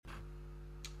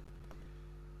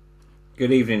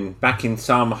Good evening. Back in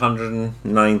Psalm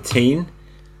 119.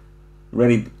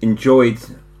 Really enjoyed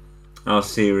our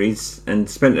series and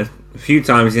spent a few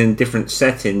times in different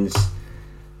settings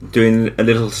doing a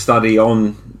little study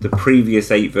on the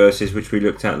previous 8 verses which we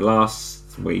looked at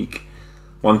last week,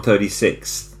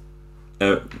 136,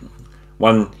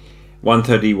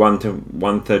 131 to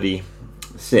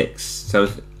 136. So,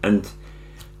 and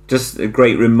just a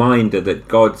great reminder that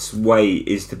God's way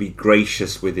is to be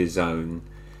gracious with his own,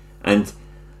 and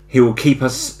he will keep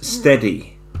us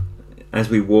steady as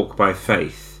we walk by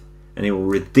faith, and he will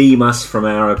redeem us from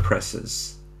our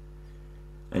oppressors,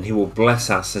 and he will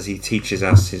bless us as he teaches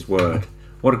us his word.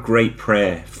 What a great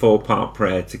prayer, 4-part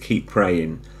prayer to keep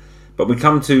praying. But we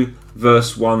come to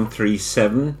verse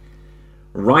 137.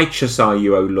 Righteous are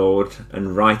you, O Lord,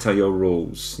 and right are your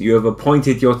rules. You have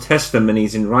appointed your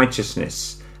testimonies in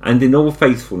righteousness and in all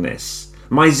faithfulness.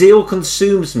 My zeal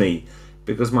consumes me,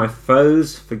 because my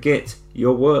foes forget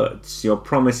your words. Your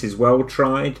promise is well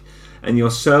tried, and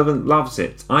your servant loves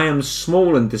it. I am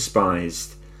small and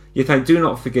despised, yet I do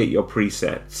not forget your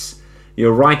precepts.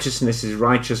 Your righteousness is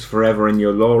righteous forever, and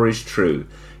your law is true.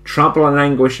 Trouble and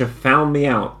anguish have found me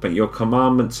out, but your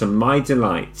commandments are my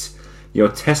delight. Your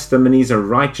testimonies are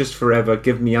righteous forever.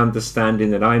 Give me understanding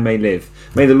that I may live.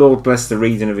 May the Lord bless the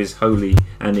reading of his holy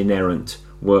and inerrant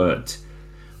word.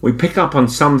 We pick up on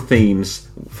some themes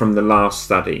from the last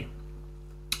study.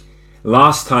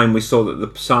 Last time we saw that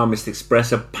the psalmist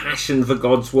expressed a passion for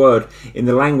God's word in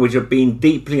the language of being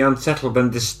deeply unsettled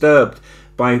and disturbed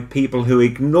by people who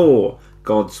ignore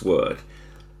God's word.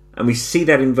 And we see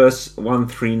that in verse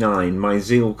 139, my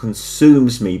zeal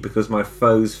consumes me because my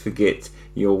foes forget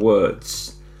your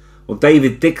words. Well,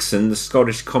 David Dixon, the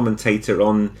Scottish commentator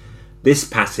on this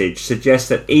passage, suggests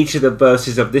that each of the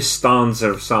verses of this stanza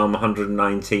of Psalm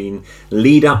 119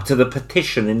 lead up to the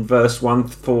petition in verse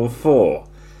 144.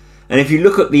 And if you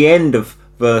look at the end of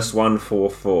verse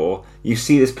 144, you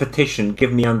see this petition,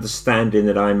 give me understanding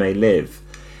that I may live.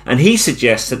 And he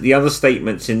suggests that the other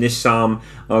statements in this psalm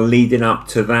are leading up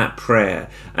to that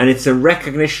prayer. And it's a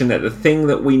recognition that the thing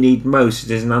that we need most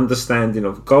is an understanding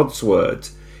of God's word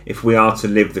if we are to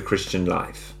live the Christian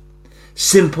life.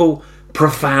 Simple,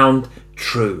 profound,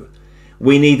 true.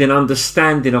 We need an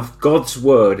understanding of God's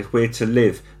word if we're to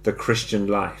live the Christian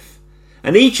life.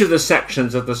 And each of the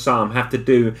sections of the psalm have to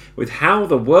do with how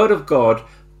the word of God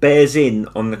bears in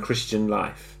on the Christian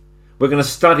life. We're going to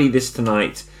study this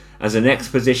tonight as an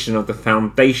exposition of the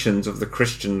foundations of the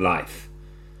Christian life.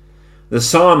 The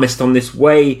psalmist, on this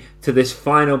way to this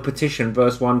final petition,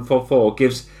 verse 144,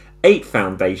 gives 8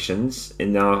 foundations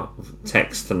in our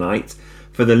text tonight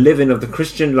for the living of the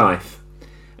Christian life.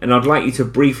 And I'd like you to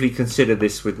briefly consider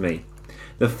this with me.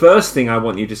 The first thing I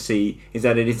want you to see is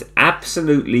that it is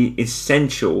absolutely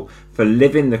essential for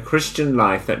living the Christian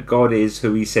life that God is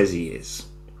who he says he is.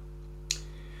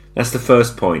 That's the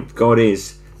first point. God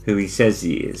is who he says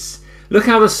he is. Look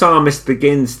how the psalmist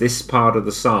begins this part of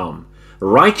the psalm.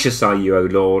 Righteous are you, O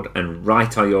Lord, and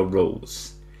right are your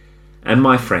rules. And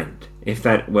my friend, if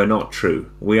that were not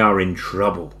true, we are in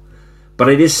trouble. But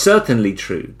it is certainly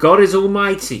true. God is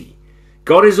almighty.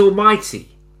 God is almighty.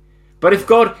 But if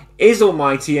God is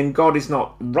almighty and God is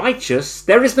not righteous,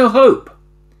 there is no hope.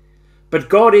 But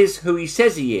God is who he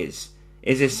says he is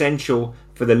essential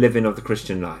for the living of the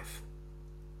Christian life.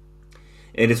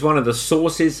 It is one of the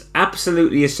sources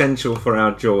absolutely essential for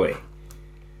our joy.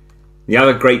 The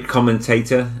other great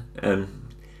commentator,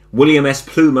 William S.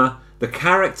 Plumer, the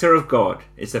character of God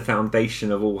is the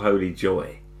foundation of all holy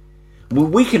joy. Well,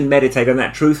 we can meditate on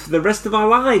that truth for the rest of our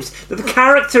lives, that the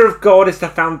character of God is the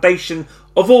foundation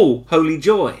of all holy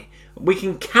joy. We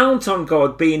can count on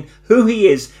God being who he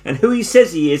is and who he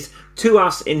says he is to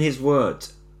us in his word.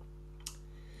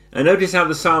 And notice how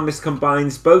the psalmist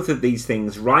combines both of these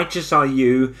things. Righteous are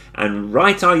you and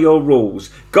right are your rules.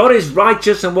 God is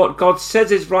righteous, and what God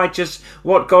says is righteous.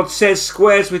 What God says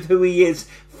squares with who he is,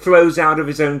 flows out of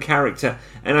his own character.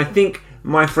 And I think,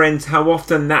 my friends, how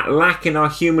often that lack in our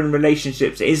human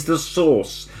relationships is the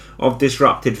source of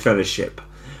disrupted fellowship.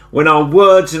 When our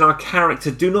words and our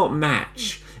character do not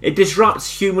match, it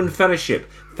disrupts human fellowship,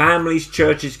 families,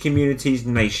 churches, communities,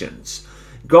 nations.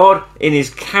 God, in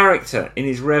his character, in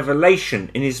his revelation,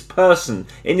 in his person,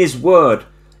 in his word,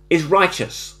 is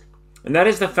righteous. And that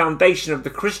is the foundation of the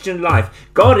Christian life.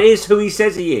 God is who he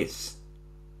says he is.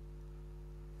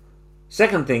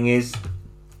 Second thing is,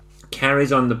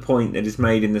 carries on the point that is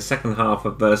made in the second half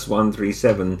of verse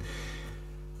 137.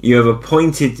 You have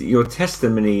appointed your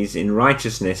testimonies in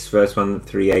righteousness, verse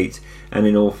 138, and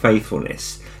in all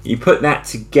faithfulness. You put that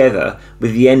together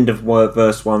with the end of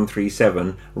verse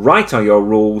 137. Right are your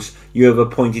rules. You have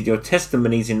appointed your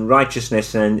testimonies in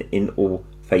righteousness and in all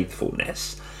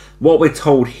faithfulness. What we're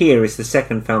told here is the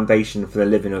second foundation for the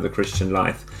living of the Christian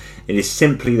life. It is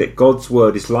simply that God's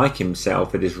word is like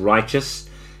himself. It is righteous.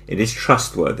 It is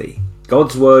trustworthy.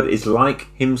 God's word is like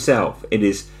himself. It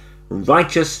is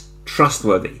righteous,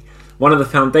 trustworthy. One of the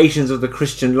foundations of the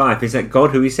Christian life is that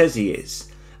God who he says he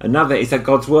is. Another is that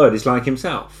God's word is like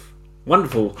himself.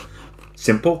 Wonderful,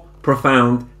 simple,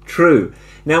 profound, true.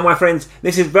 Now, my friends,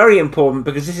 this is very important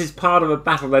because this is part of a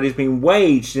battle that is being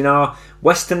waged in our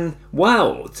Western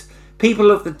world.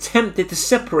 People have attempted to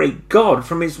separate God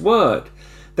from his word.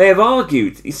 They have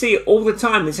argued. You see it all the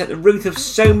time. It's at the root of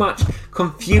so much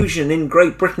confusion in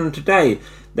Great Britain today.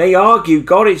 They argue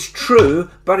God is true,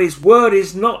 but his word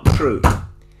is not true.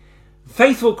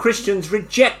 Faithful Christians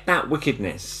reject that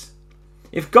wickedness.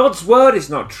 If God's word is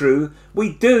not true,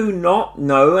 we do not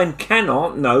know and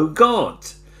cannot know God.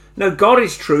 No, God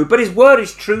is true, but his word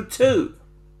is true too.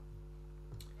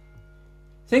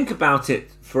 Think about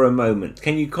it for a moment.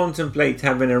 Can you contemplate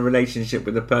having a relationship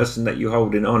with a person that you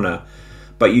hold in honour,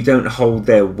 but you don't hold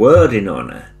their word in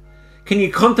honour? Can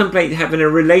you contemplate having a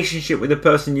relationship with a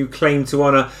person you claim to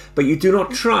honour, but you do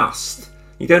not trust?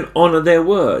 You don't honour their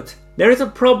word. There is a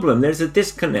problem. There's a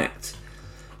disconnect.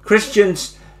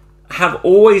 Christians have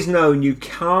always known you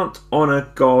can't honour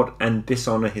God and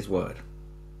dishonour his word.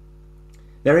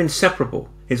 They're inseparable.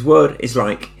 His word is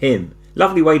like him.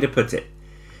 Lovely way to put it.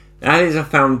 That is a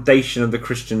foundation of the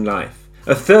Christian life.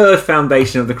 A third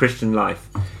foundation of the Christian life.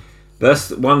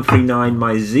 Verse 139,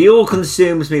 my zeal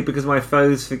consumes me because my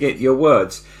foes forget your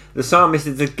words. The psalmist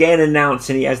is again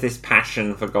announcing he has this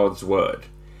passion for God's word.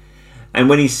 And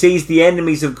when he sees the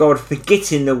enemies of God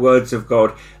forgetting the words of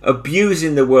God,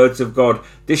 abusing the words of God,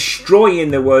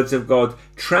 destroying the words of God,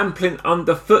 trampling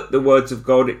underfoot the words of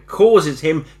God, it causes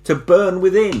him to burn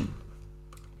within.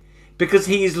 Because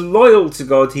he is loyal to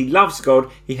God, he loves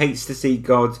God, he hates to see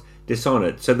God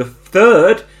dishonoured. So the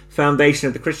third foundation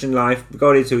of the Christian life,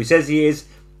 God is who he says he is,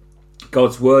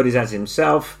 God's word is as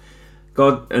himself,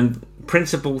 God, and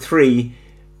principle 3,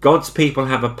 God's people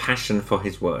have a passion for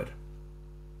his word.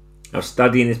 Now,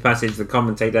 studying this passage, the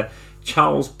commentator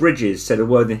Charles Bridges said a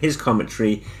word in his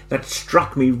commentary that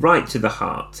struck me right to the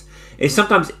heart. It's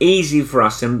sometimes easy for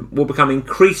us, and will become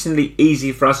increasingly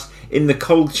easy for us in the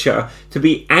culture, to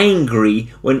be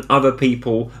angry when other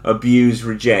people abuse,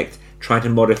 reject, try to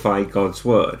modify God's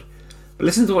word. But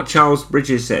listen to what Charles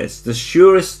Bridges says. The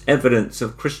surest evidence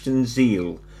of Christian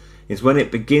zeal is when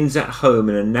it begins at home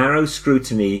in a narrow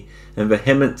scrutiny and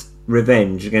vehement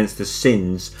revenge against the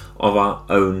sins of our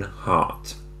own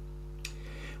heart.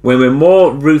 When we're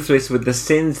more ruthless with the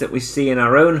sins that we see in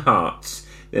our own hearts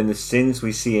than the sins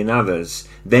we see in others,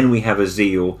 then we have a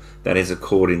zeal that is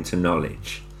according to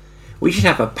knowledge. We should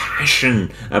have a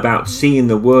passion about seeing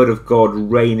the word of God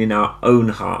reign in our own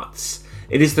hearts.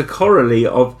 It is the corollary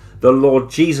of the Lord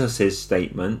Jesus'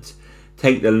 statement,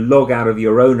 take the log out of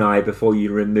your own eye before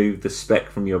you remove the speck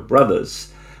from your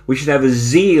brother's. We should have a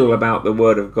zeal about the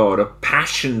word of God, a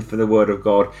passion for the word of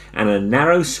God, and a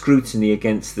narrow scrutiny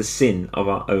against the sin of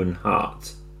our own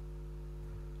heart.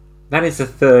 That is the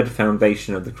third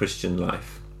foundation of the Christian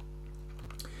life.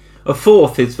 A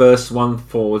fourth is verse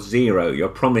 140. Your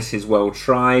promise is well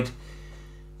tried.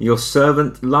 Your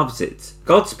servant loves it.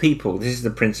 God's people, this is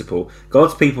the principle,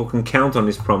 God's people can count on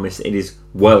his promise. It is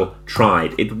well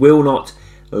tried. It will not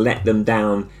let them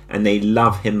down, and they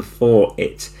love him for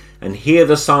it. And here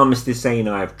the psalmist is saying,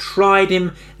 I have tried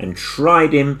him and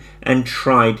tried him and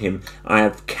tried him. I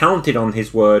have counted on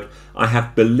his word. I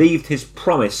have believed his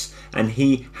promise, and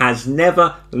he has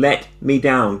never let me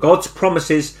down. God's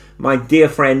promises, my dear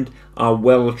friend, are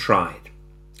well tried.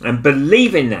 And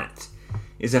believing that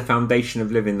is a foundation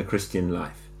of living the Christian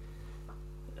life.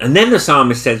 And then the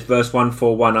psalmist says, verse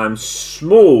 141, I am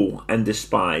small and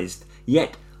despised,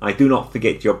 yet I do not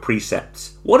forget your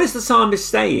precepts. What is the psalmist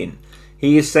saying?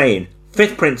 He is saying,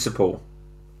 fifth principle,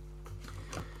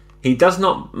 he does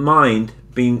not mind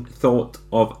being thought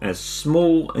of as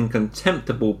small and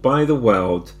contemptible by the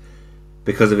world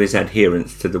because of his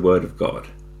adherence to the word of God.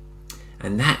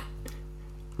 And that,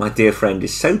 my dear friend,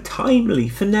 is so timely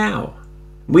for now.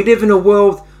 We live in a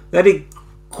world that is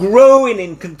growing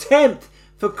in contempt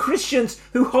for Christians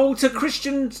who hold to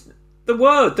the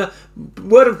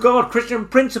word of God, Christian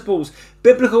principles,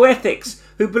 biblical ethics,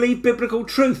 who believe biblical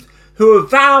truth, who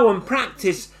avow and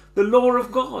practice the law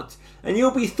of God. And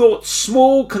you'll be thought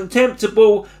small,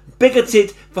 contemptible,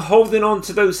 bigoted for holding on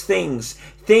to those things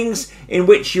in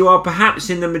which you are perhaps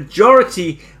in the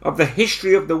majority of the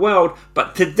history of the world,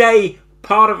 but today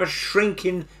part of a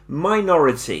shrinking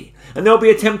minority. And there'll be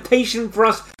a temptation for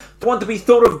us to want to be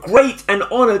thought of great and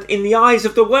honoured in the eyes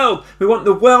of the world. We want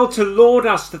the world to laud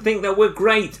us, to think that we're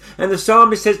great. And the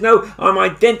psalmist says, no, I'm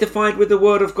identified with the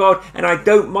word of God, and I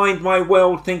don't mind my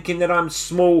world thinking that I'm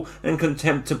small and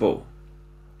contemptible.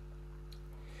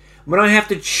 When I have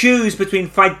to choose between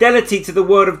fidelity to the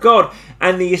word of God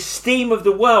and the esteem of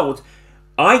the world,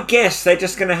 I guess they're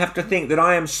just going to have to think that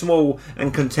I am small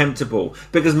and contemptible,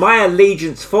 because my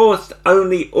allegiance first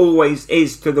only always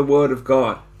is to the word of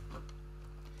God.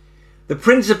 The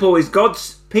principle is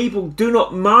God's people do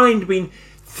not mind being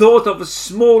thought of as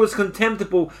small as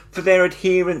contemptible for their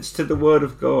adherence to the word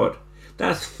of God.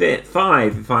 That's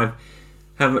 5 if I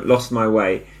haven't lost my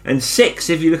way. And 6,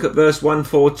 if you look at verse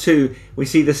 142, we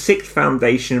see the 6th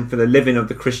foundation for the living of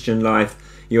the Christian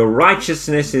life. Your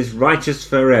righteousness is righteous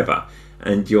forever,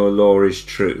 and your law is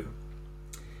true.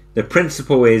 The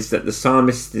principle is that the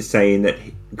psalmist is saying that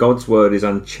God's word is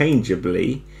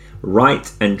unchangeably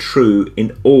right and true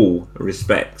in all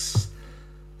respects.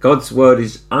 God's word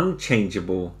is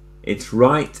unchangeable, it's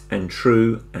right and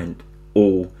true in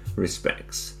all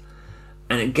respects.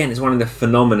 And again, it's one of the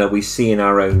phenomena we see in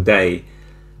our own day,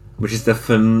 which is the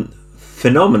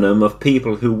phenomenon of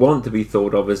people who want to be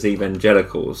thought of as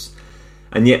evangelicals,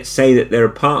 and yet say that there are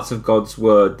parts of God's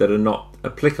word that are not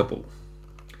applicable.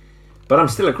 But I'm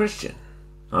still a Christian.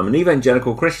 I'm an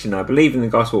evangelical Christian. I believe in the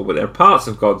gospel, but there are parts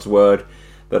of God's word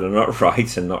that are not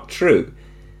right and not true.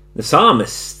 The psalm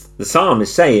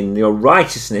is saying, your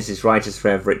righteousness is righteous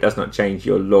forever, it does not change,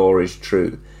 your law is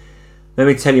true. Let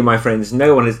me tell you, my friends,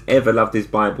 no one has ever loved his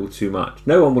Bible too much.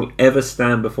 No one will ever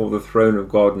stand before the throne of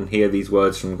God and hear these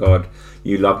words from God.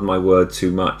 You loved my word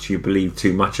too much. You believed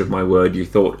too much of my word. You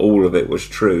thought all of it was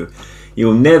true. You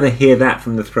will never hear that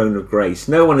from the throne of grace.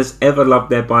 No one has ever loved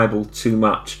their Bible too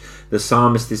much. The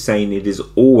psalmist is saying it is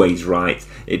always right.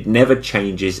 It never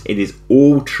changes. It is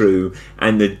all true.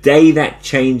 And the day that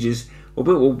changes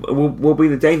will be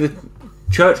the day the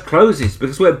church closes,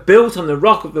 because we're built on the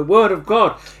rock of the word of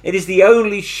God. It is the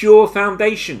only sure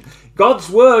foundation. God's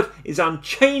word is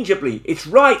unchangeably, it's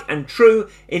right and true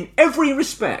in every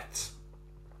respect.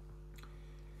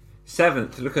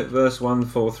 7th, look at verse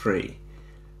 143.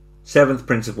 7th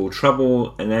principle,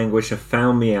 trouble and anguish have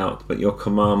found me out, but your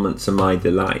commandments are my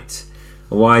delight.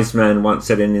 A wise man once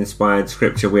said in inspired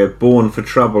scripture, we are born for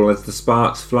trouble as the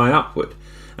sparks fly upward.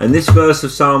 And this verse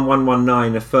of Psalm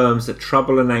 119 affirms that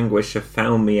trouble and anguish have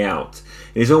found me out.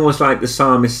 It is almost like the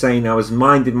psalmist saying, I was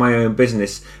minding my own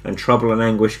business and trouble and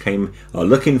anguish came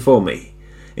looking for me.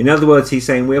 In other words, he's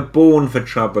saying we are born for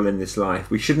trouble in this life.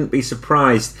 We shouldn't be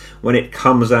surprised when it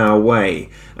comes our way.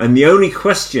 And the only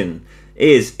question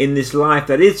is, in this life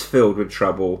that is filled with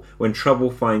trouble, when trouble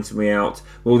finds me out,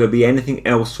 will there be anything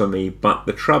else for me but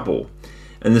the trouble?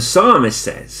 And the psalmist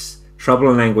says,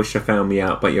 trouble and anguish have found me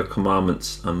out, but your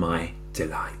commandments are my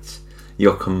delight.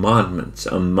 Your commandments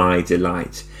are my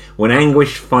delight. When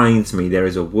anguish finds me, there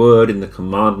is a word in the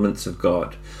commandments of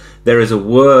God. There is a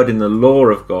word in the law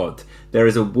of God. There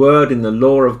is a word in the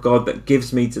law of God that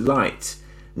gives me delight,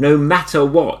 no matter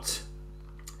what.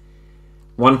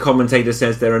 One commentator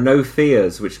says there are no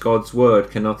fears which God's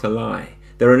word cannot allay.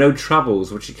 There are no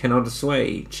troubles which it cannot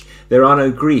assuage. There are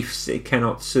no griefs it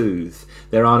cannot soothe.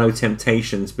 There are no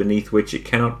temptations beneath which it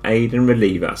cannot aid and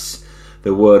relieve us.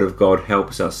 The word of God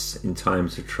helps us in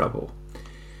times of trouble.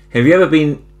 Have you ever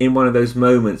been in one of those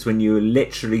moments when you are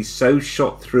literally so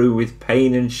shot through with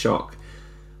pain and shock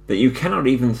that you cannot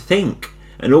even think,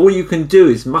 and all you can do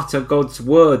is mutter God's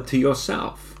word to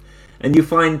yourself, and you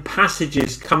find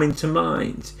passages coming to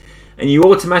mind, and you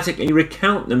automatically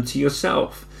recount them to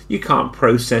yourself? You can't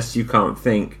process, you can't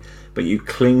think, but you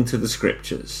cling to the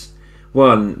scriptures.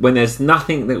 When there's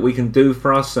nothing that we can do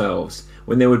for ourselves,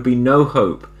 when there would be no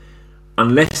hope,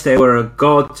 unless there were a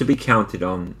God to be counted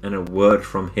on and a word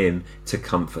from him to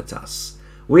comfort us.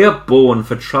 We are born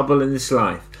for trouble in this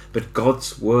life, but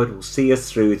God's word will see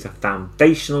us through. It's a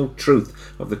foundational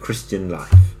truth of the Christian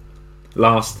life.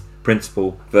 Last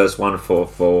principle, verse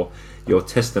 144, your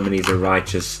testimonies are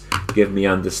righteous, give me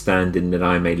understanding that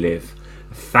I may live.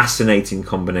 A fascinating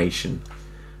combination.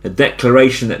 A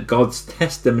declaration that God's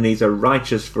testimonies are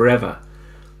righteous forever.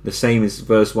 The same as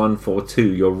verse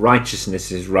 142, your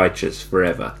righteousness is righteous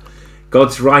forever.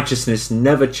 God's righteousness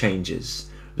never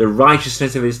changes. The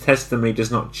righteousness of his testimony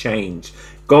does not change.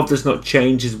 God does not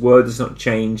change, his word does not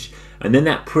change. And then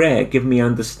that prayer, give me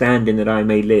understanding that I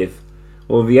may live.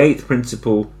 Well, the 8th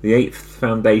principle, the 8th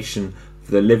foundation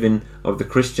for the living of the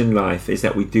Christian life is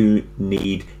that we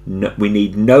need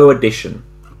no addition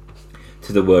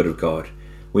to the word of God.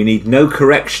 We need no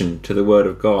correction to the word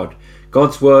of God.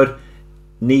 God's word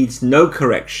needs no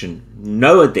correction,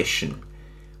 no addition.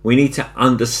 We need to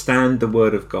understand the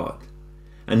word of God.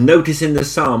 And notice in the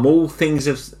psalm, all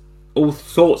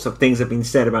sorts of things have been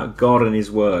said about God and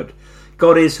his word.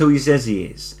 God is who he says he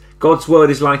is. God's word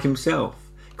is like himself.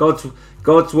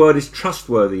 God's word is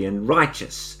trustworthy and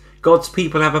righteous. God's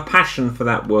people have a passion for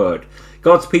that word.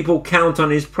 God's people count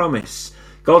on his promise.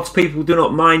 God's people do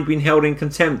not mind being held in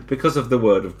contempt because of the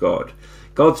word of God.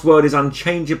 God's word is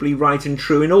unchangeably right and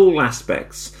true in all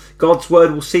aspects. God's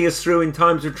word will see us through in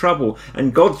times of trouble,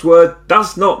 and God's word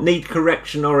does not need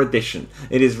correction or addition.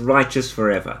 It is righteous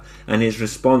forever, and his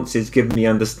response is, give me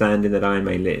understanding that I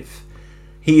may live.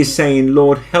 He is saying,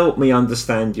 Lord, help me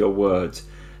understand your word.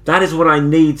 That is what I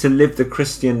need to live the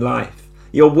Christian life.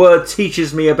 Your word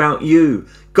teaches me about you,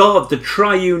 God, the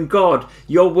triune God.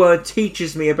 Your word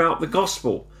teaches me about the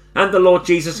gospel and the Lord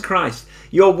Jesus Christ.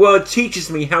 Your word teaches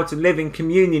me how to live in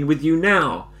communion with you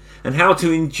now, and how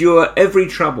to endure every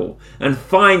trouble, and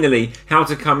finally how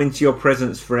to come into your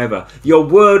presence forever. Your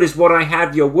word is what I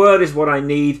have, your word is what I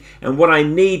need, and what I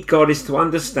need, God, is to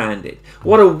understand it.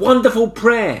 What a wonderful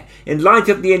prayer in light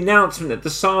of the announcement that the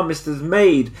psalmist has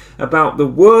made about the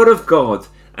word of God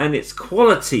and its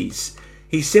qualities.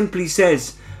 He simply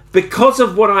says, because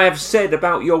of what I have said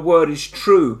about your word is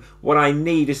true, what I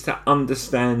need is to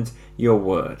understand your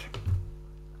word.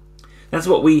 That's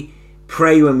what we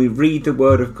pray when we read the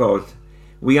word of God.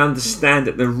 We understand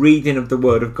that the reading of the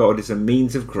word of God is a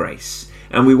means of grace,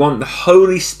 and we want the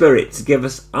Holy Spirit to give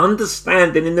us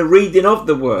understanding in the reading of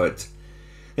the word.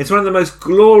 It's one of the most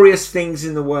glorious things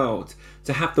in the world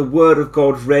to have the word of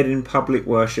God read in public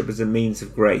worship as a means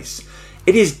of grace.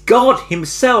 It is God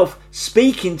himself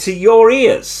speaking to your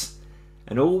ears,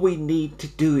 and all we need to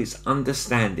do is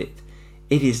understand it.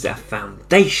 It is the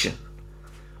foundation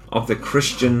of the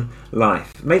Christian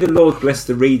life. May the Lord bless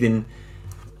the reading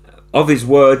of his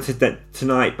word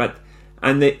tonight,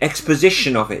 and the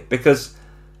exposition of it, because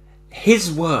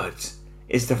his word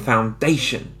is the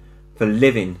foundation for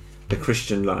living the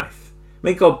Christian life.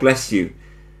 May God bless you,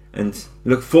 and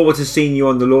look forward to seeing you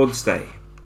on the Lord's Day.